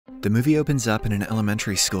The movie opens up in an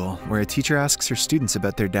elementary school where a teacher asks her students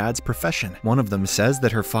about their dad's profession. One of them says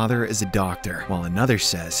that her father is a doctor, while another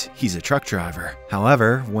says he's a truck driver.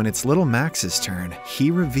 However, when it's little Max's turn,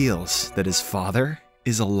 he reveals that his father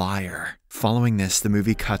is a liar. Following this, the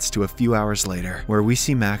movie cuts to a few hours later, where we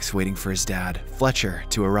see Max waiting for his dad, Fletcher,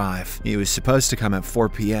 to arrive. He was supposed to come at 4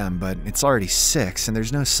 p.m., but it's already 6 and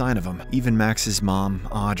there's no sign of him. Even Max's mom,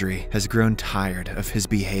 Audrey, has grown tired of his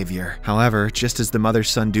behavior. However, just as the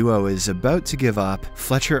mother-son duo is about to give up,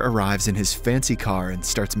 Fletcher arrives in his fancy car and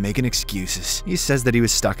starts making excuses. He says that he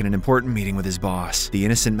was stuck in an important meeting with his boss. The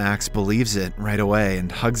innocent Max believes it right away and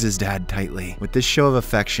hugs his dad tightly. With this show of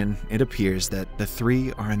affection, it appears that the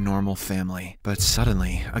three are a normal family. But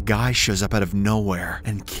suddenly, a guy shows up out of nowhere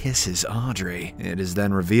and kisses Audrey. It is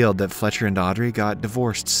then revealed that Fletcher and Audrey got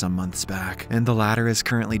divorced some months back, and the latter is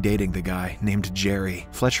currently dating the guy named Jerry.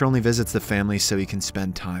 Fletcher only visits the family so he can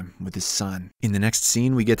spend time with his son. In the next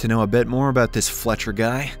scene, we get to know a bit more about this Fletcher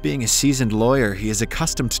guy. Being a seasoned lawyer, he is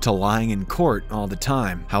accustomed to lying in court all the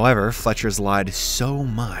time. However, Fletcher's lied so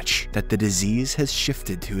much that the disease has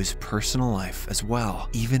shifted to his personal life as well.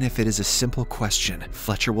 Even if it is a simple question,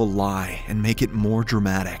 Fletcher will lie and make it more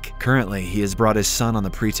dramatic. Currently, he has brought his son on the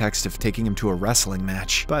pretext of taking him to a wrestling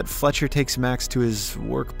match, but Fletcher takes Max to his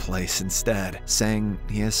workplace instead, saying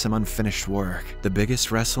he has some unfinished work. The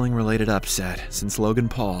biggest wrestling-related upset since Logan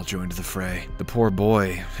Paul joined the fray. The poor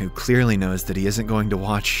boy, who clearly knows that he isn't going to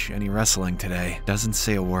watch any wrestling today, doesn't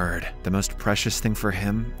say a word. The most precious thing for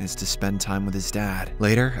him is to spend time with his dad.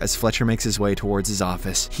 Later, as Fletcher makes his way towards his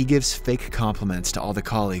office, he gives fake compliments to all the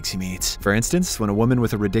colleagues he meets. For instance, when a woman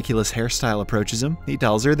with a ridiculous hairstyle approaches him, he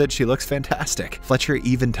tells her that she looks fantastic. Fletcher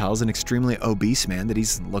even tells an extremely obese man that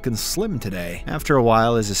he's looking slim today. After a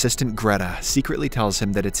while, his assistant Greta secretly tells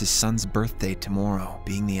him that it's his son's birthday tomorrow.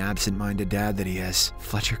 Being the absent-minded dad that he is,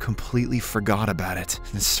 Fletcher completely forgot about it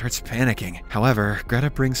and starts panicking. However, Greta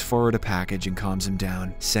brings forward a package and calms him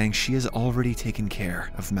down, saying she has already taken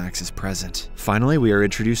care of Max's present. Finally, we are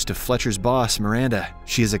introduced to Fletcher's boss, Miranda.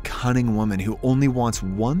 She is a cunning woman who only wants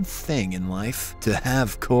one thing in life: to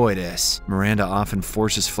have coitus. Miranda often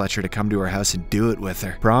forces Fletcher to come to her house and do it with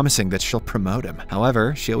her, promising that she'll promote him.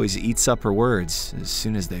 However, she always eats up her words as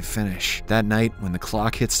soon as they finish. That night, when the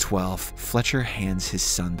clock hits 12, Fletcher hands his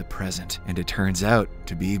son the present, and it turns out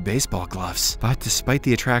to be baseball gloves. But despite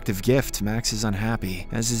the attractive gift, Max is unhappy,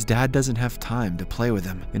 as his dad doesn't have time to play with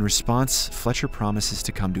him. In response, Fletcher promises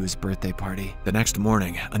to come to his birthday party. The next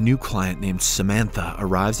morning, a new client named Samantha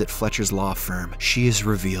arrives at Fletcher's law firm. She is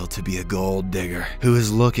revealed to be a gold digger who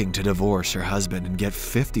is looking to divorce her husband and get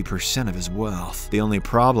 50% of his wealth. The only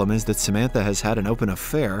problem is that Samantha has had an open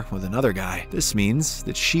affair with another guy. This means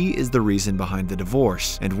that she is the reason behind the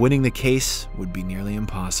divorce, and winning the case would be nearly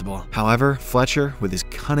impossible. However, Fletcher, with his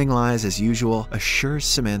cunning lies as usual, assures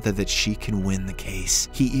Samantha that she can win the case.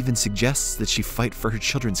 He even suggests that she fight for her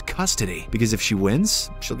children's custody, because if she wins,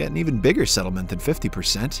 she'll get an even bigger settlement than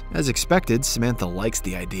 50%. As expected, Samantha likes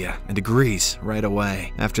the idea and agrees right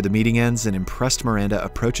away. After the meeting ends, an impressed Miranda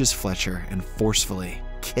approaches Fletcher and forcefully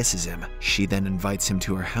kisses him. She then invites him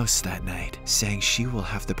to her house that night, saying she will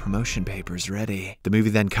have the promotion papers ready. The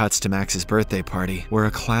movie then cuts to Max's birthday party, where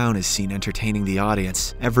a clown is seen entertaining the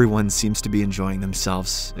audience. Everyone seems to be enjoying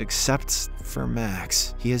themselves, except for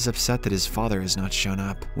Max. He is upset that his father has not shown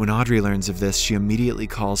up. When Audrey learns of this, she immediately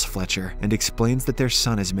calls Fletcher and explains that their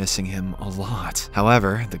son is missing him a lot.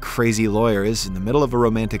 However, the crazy lawyer is in the middle of a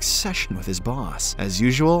romantic session with his boss. As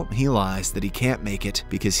usual, he lies that he can't make it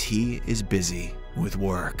because he is busy with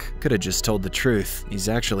work. Could have just told the truth. He's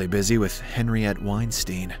actually busy with Henriette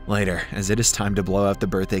Weinstein. Later, as it is time to blow out the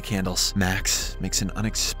birthday candles, Max makes an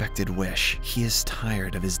unexpected wish. He is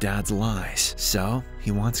tired of his dad's lies, so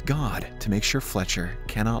he wants God to make sure Fletcher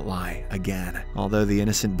cannot lie again. Although the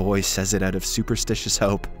innocent boy says it out of superstitious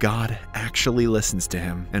hope, God actually listens to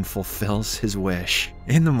him and fulfills his wish.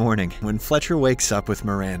 In the morning, when Fletcher wakes up with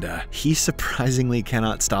Miranda, he surprisingly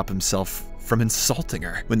cannot stop himself from insulting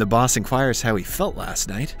her. When the boss inquires how he felt last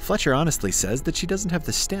night, Fletcher honestly says that she doesn't have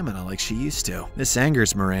the stamina like she used to. This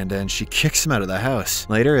angers Miranda and she kicks him out of the house.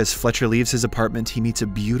 Later, as Fletcher leaves his apartment, he meets a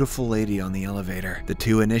beautiful lady on the elevator. The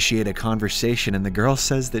two initiate a conversation and the girl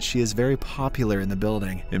says that she is very popular in the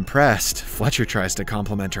building. Impressed, Fletcher tries to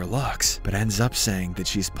compliment her looks, but ends up saying that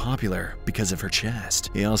she's popular because of her chest.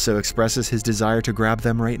 He also expresses his desire to grab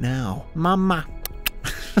them right now. Mama.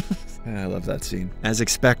 I love that scene. As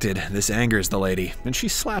expected, this angers the lady, and she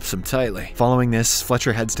slaps him tightly. Following this,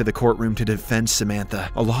 Fletcher heads to the courtroom to defend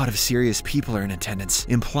Samantha. A lot of serious people are in attendance,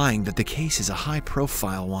 implying that the case is a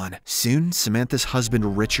high-profile one. Soon, Samantha's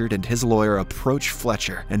husband Richard and his lawyer approach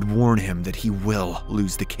Fletcher and warn him that he will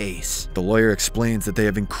lose the case. The lawyer explains that they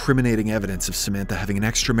have incriminating evidence of Samantha having an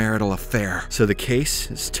extramarital affair, so the case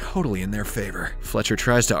is totally in their favor. Fletcher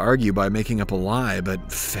tries to argue by making up a lie,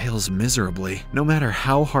 but fails miserably. No matter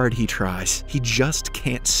how hard he tries, he just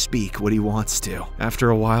can't speak what he wants to. After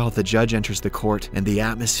a while, the judge enters the court, and the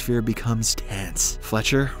atmosphere becomes tense.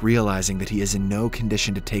 Fletcher, realizing that he is in no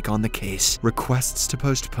condition to take on the case, requests to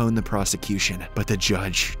postpone the prosecution, but the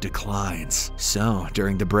judge declines. So,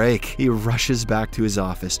 during the break, he rushes back to his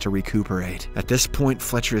office to recuperate. At this point,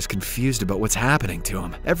 Fletcher is confused about what's happening to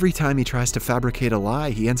him. Every time he tries to fabricate a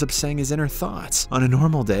lie, he ends up saying his inner thoughts. On a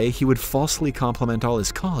normal day, he would falsely compliment all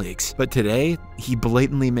his colleagues, but today, he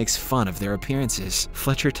blatantly makes fun of their appearances.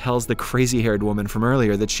 Fletcher tells the crazy-haired woman from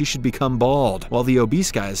earlier that she should become bald, while the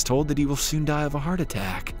obese guy is told that he will soon die of a heart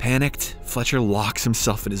attack. Panicked, Fletcher locks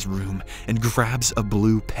himself in his room and grabs a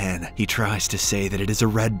blue pen. He tries to say that it is a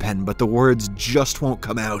red pen, but the words just won't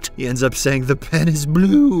come out. He ends up saying the pen is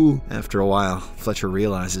blue. After a while, Fletcher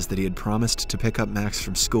realizes that he had promised to pick up Max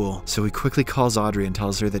from school, so he quickly calls Audrey and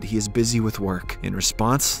tells her that he is busy with work. In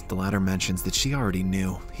response, the latter mentions that she already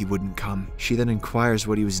knew he wouldn't come. She then inquires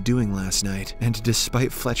what he was doing last night, and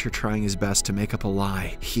despite Fletcher trying his best to make up a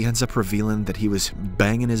lie, he ends up revealing that he was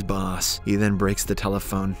banging his boss. He then breaks the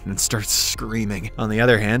telephone and starts screaming. On the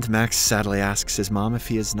other hand, Max sadly asks his mom if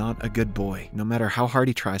he is not a good boy. No matter how hard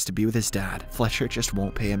he tries to be with his dad, Fletcher just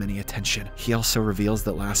won't pay him any attention. He also reveals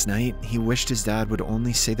that last night, he wished his dad would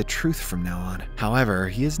only say the truth from now on. However,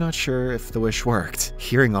 he is not sure if the wish worked.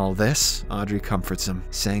 Hearing all this, Audrey comforts him,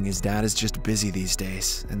 saying his dad is just busy these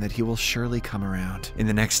days, and that he will surely come around. In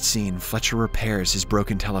the next scene, Fletcher repairs his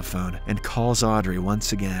broken telephone and calls Audrey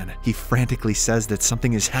once again. He frantically says that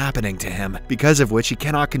something is happening to him, because of which he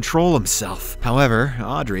cannot control himself. However,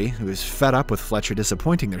 Audrey, who is fed up with Fletcher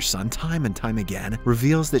disappointing their son time and time again,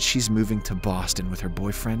 reveals that she's moving to Boston with her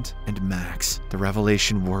boyfriend and Max. The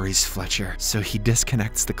revelation worries Fletcher, so he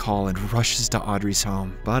disconnects the call and rushes to Audrey's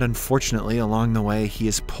home. But unfortunately, along the way, he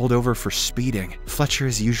is pulled over for speeding. Fletcher,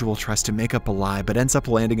 as usual, tries to make up a lie, but ends up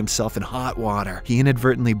landing himself in hot water. He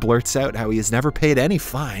inadvertently blurts out how he has never paid any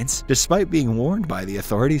fines, despite being warned by the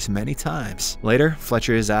authorities many times. Later,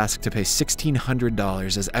 Fletcher is asked to pay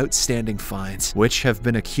 $1,600 as outstanding fines, which have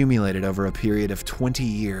been accumulated over a period of 20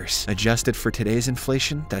 years. Adjusted for today's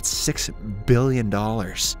inflation, that's $6 billion.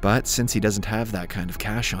 But since he doesn't have that kind of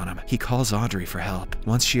cash on him, he calls Audrey for help.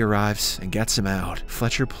 Once she arrives and gets him out,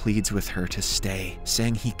 Fletcher pleads with her to stay,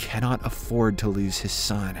 saying he cannot afford to lose his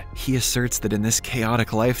son. He asserts that in this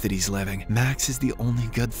chaotic life that he's living, Max is the only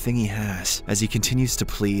good thing he has. As he continues to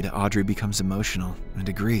plead, Audrey becomes emotional and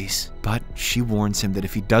agrees. But she warns him that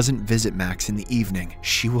if he doesn't visit Max in the evening,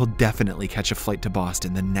 she will definitely catch a flight to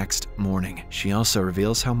Boston the next morning. She also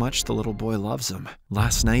reveals how much the little boy loves him.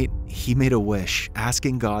 Last night, he made a wish,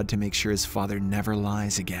 asking God to make sure his father never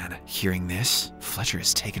lies again. Hearing this, Fletcher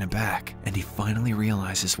is taken aback, and he finally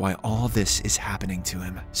realizes why all this is happening to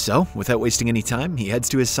him. So, without wasting any time, he heads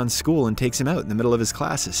to his son's school and takes him out in the middle of his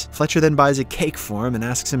classes. Fletcher then buys a cake for him and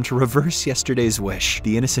asks him to reverse yesterday's wish.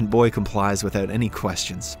 The innocent boy complies without any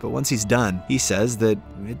questions, but once he's done, he says that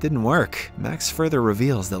it didn't work. Max further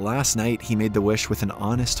reveals that last night he made the wish with an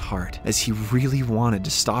honest heart, as he really wanted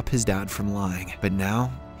to stop his dad from lying. But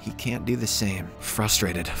now, he can't do the same.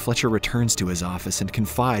 Frustrated, Fletcher returns to his office and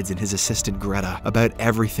confides in his assistant Greta about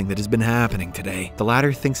everything that has been happening today. The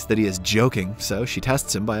latter thinks that he is joking, so she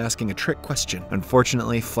tests him by asking a trick question.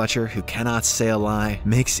 Unfortunately, Fletcher, who cannot say a lie,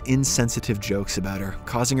 makes insensitive jokes about her,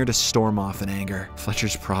 causing her to storm off in anger.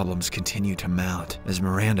 Fletcher's problems continue to mount, as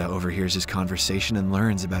Miranda overhears his conversation and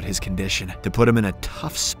learns about his condition. To put him in a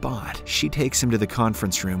tough spot, she takes him to the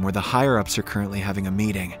conference room where the higher-ups are currently having a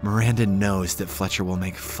meeting. Miranda knows that Fletcher will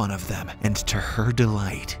make fun of them, and to her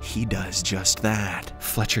delight, he does just that.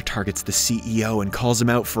 Fletcher targets the CEO and calls him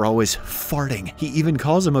out for always farting. He even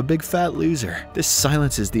calls him a big fat loser. This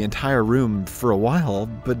silences the entire room for a while,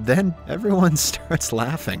 but then everyone starts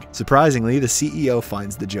laughing. Surprisingly, the CEO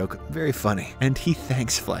finds the joke very funny, and he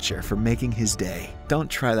thanks Fletcher for making his day. don't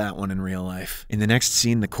try that one in real life. In the next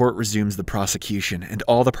scene, the court resumes the prosecution, and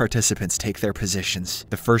all the participants take their positions.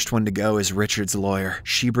 The first one to go is Richard's lawyer.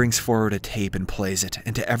 She brings forward a tape and plays it,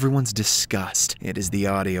 and to everyone's disgust, it is the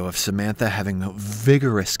audio of Samantha having a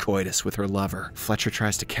vigorous coitus with her lover. Fletcher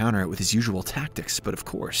tries to counter it with his usual tactics, but of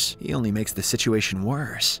course, he only makes the situation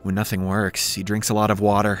worse. When nothing works, he drinks a lot of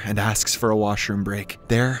water and asks for a washroom break.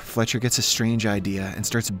 There, Fletcher gets a strange idea and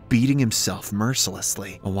starts beating himself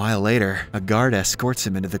mercilessly. A while later, a guard escorts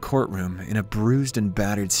him into the courtroom in a bruised and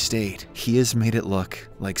battered state. He has made it look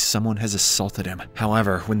like someone has assaulted him.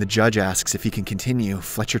 However, when the judge asks if he can continue,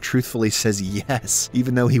 Fletcher truthfully says yes,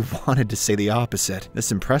 even though he wanted to say the opposite.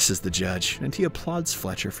 This impresses the judge, and he applauds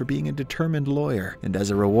Fletcher for being a determined lawyer, and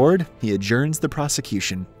as a reward, he adjourns the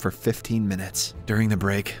prosecution for 15 minutes. During the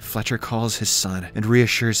break, Fletcher calls his son and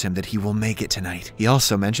reassures him that he will make it tonight. He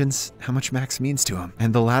also mentions how much Max means to him,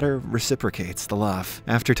 and the latter reciprocates the love.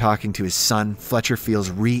 After talking to his son, Fletcher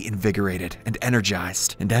feels reinvigorated and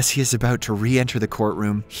energized, and as he is about to re-enter the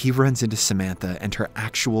courtroom, he runs into Samantha and her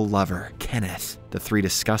actual lover, Kenneth. The three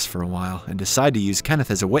discuss for a while and decide to use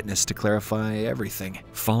Kenneth as a witness to clarify everything.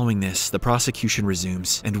 Following this, the prosecution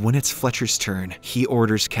resumes, and when it's Fletcher's turn, he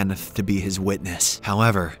orders Kenneth to be his witness.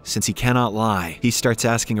 However, since he cannot lie, he starts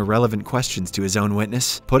asking irrelevant questions to his own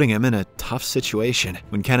witness, putting him in a tough situation.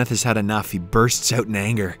 When Kenneth has had enough, he bursts out in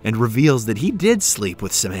anger and reveals that he did sleep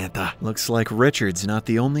with Samantha. Looks like Richard's not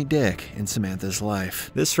the only dick in Samantha's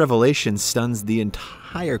life. This revelation stuns the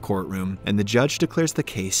entire courtroom, and the judge declares the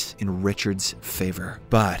case in Richard's favor.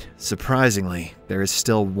 But, surprisingly, there is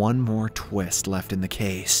still one more twist left in the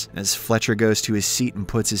case. As Fletcher goes to his seat and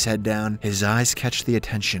puts his head down, his eyes catch the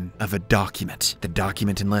attention of a document. The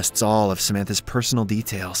document enlists all of Samantha's personal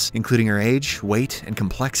details, including her age, weight, and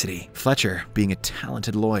complexity. Fletcher, being a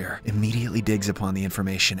talented lawyer, immediately digs upon the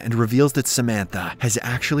information and reveals that Samantha has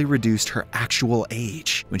actually reduced her actual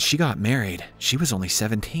age. When she got married, she was only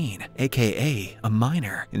 17, aka a minor.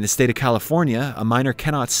 In the state of California, a minor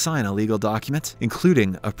cannot sign a legal document,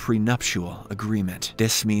 including a prenuptial agreement.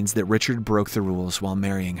 This means that Richard broke the rules while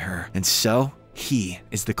marrying her, and so he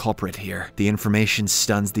is the culprit here. The information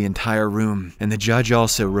stuns the entire room, and the judge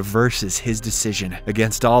also reverses his decision.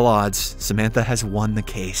 Against all odds, Samantha has won the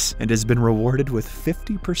case and has been rewarded with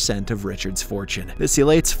 50% of Richard's fortune. This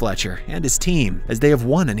elates Fletcher and his team, as they have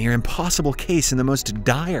won a near impossible case in the most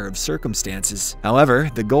dire of circumstances. However,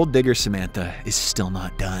 the gold digger Samantha is still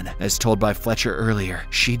not done. As told by Fletcher earlier,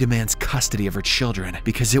 she demands custody of her children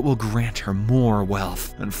because it will grant her more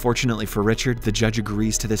wealth. Unfortunately for Richard, the judge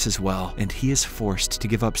agrees to this as well, and he is forced to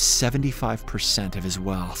give up 75% of his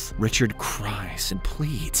wealth. Richard cries and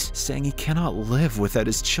pleads, saying he cannot live without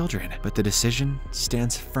his children, but the decision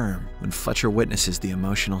stands firm. When Fletcher witnesses the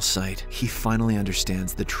emotional sight, he finally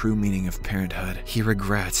understands the true meaning of parenthood. He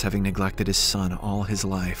regrets having neglected his son all his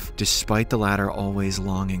life, despite the latter always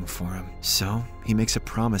longing for him. So, he makes a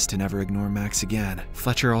promise to never ignore Max again.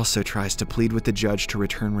 Fletcher also tries to plead with the judge to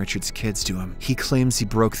return Richard's kids to him. He claims he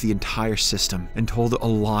broke the entire system and told a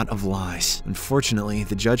lot of lies. Unfortunately,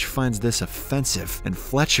 the judge finds this offensive, and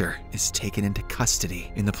Fletcher is taken into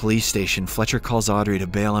custody. In the police station, Fletcher calls Audrey to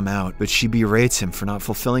bail him out, but she berates him for not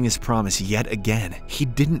fulfilling his promise yet again. He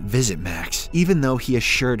didn't visit Max, even though he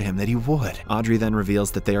assured him that he would. Audrey then reveals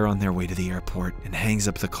that they are on their way to the airport and hangs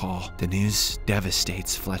up the call. The news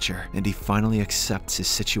devastates Fletcher, and he finally accepts his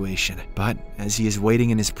situation. But as he is waiting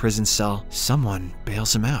in his prison cell, someone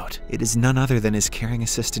bails him out. It is none other than his caring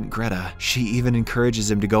assistant Greta. She even encourages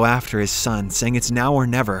him to go after his son, saying it's now or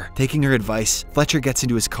never. Taking her advice, Fletcher gets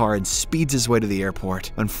into his car and speeds his way to the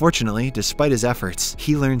airport. Unfortunately, despite his efforts,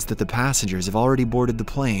 he learns that the passengers have already boarded the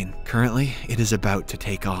plane. Currently, it is about to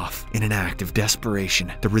take off. In an act of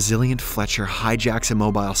desperation, the resilient Fletcher hijacks a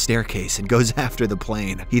mobile staircase and goes after the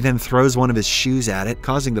plane. He then throws one of his shoes at it,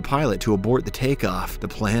 causing the pilot to abort the takeoff. The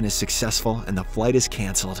plan is successful and the flight is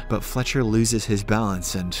cancelled, but Fletcher loses his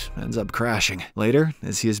balance and ends up crashing. Later,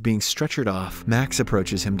 as he is being stretchered off, Max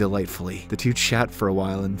approaches him delightfully. The two chat for a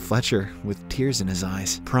while, and Fletcher, with tears in his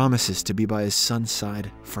eyes, promises to be by his son's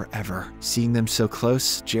side forever. Seeing them so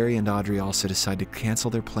close, Jerry and Audrey also decide to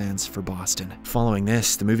cancel their plans for Boston. Following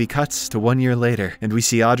this, the movie cuts to 1 year later, and we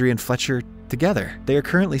see Audrey and Fletcher together. They are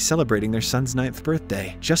currently celebrating their son's 9th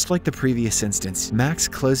birthday. Just like the previous instance, Max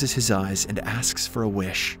closes his eyes and asks for a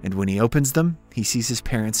wish, and when he opens them, he sees his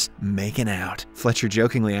parents making out. Fletcher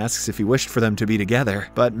jokingly asks if he wished for them to be together,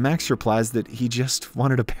 but Max replies that he just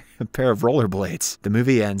wanted a pair of rollerblades. The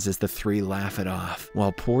movie ends as the three laugh it off,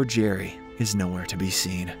 while poor Jerry is nowhere to be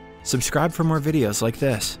seen. Subscribe for more videos like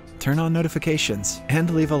this, turn on notifications,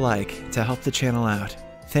 and leave a like to help the channel out.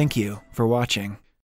 Thank you for watching.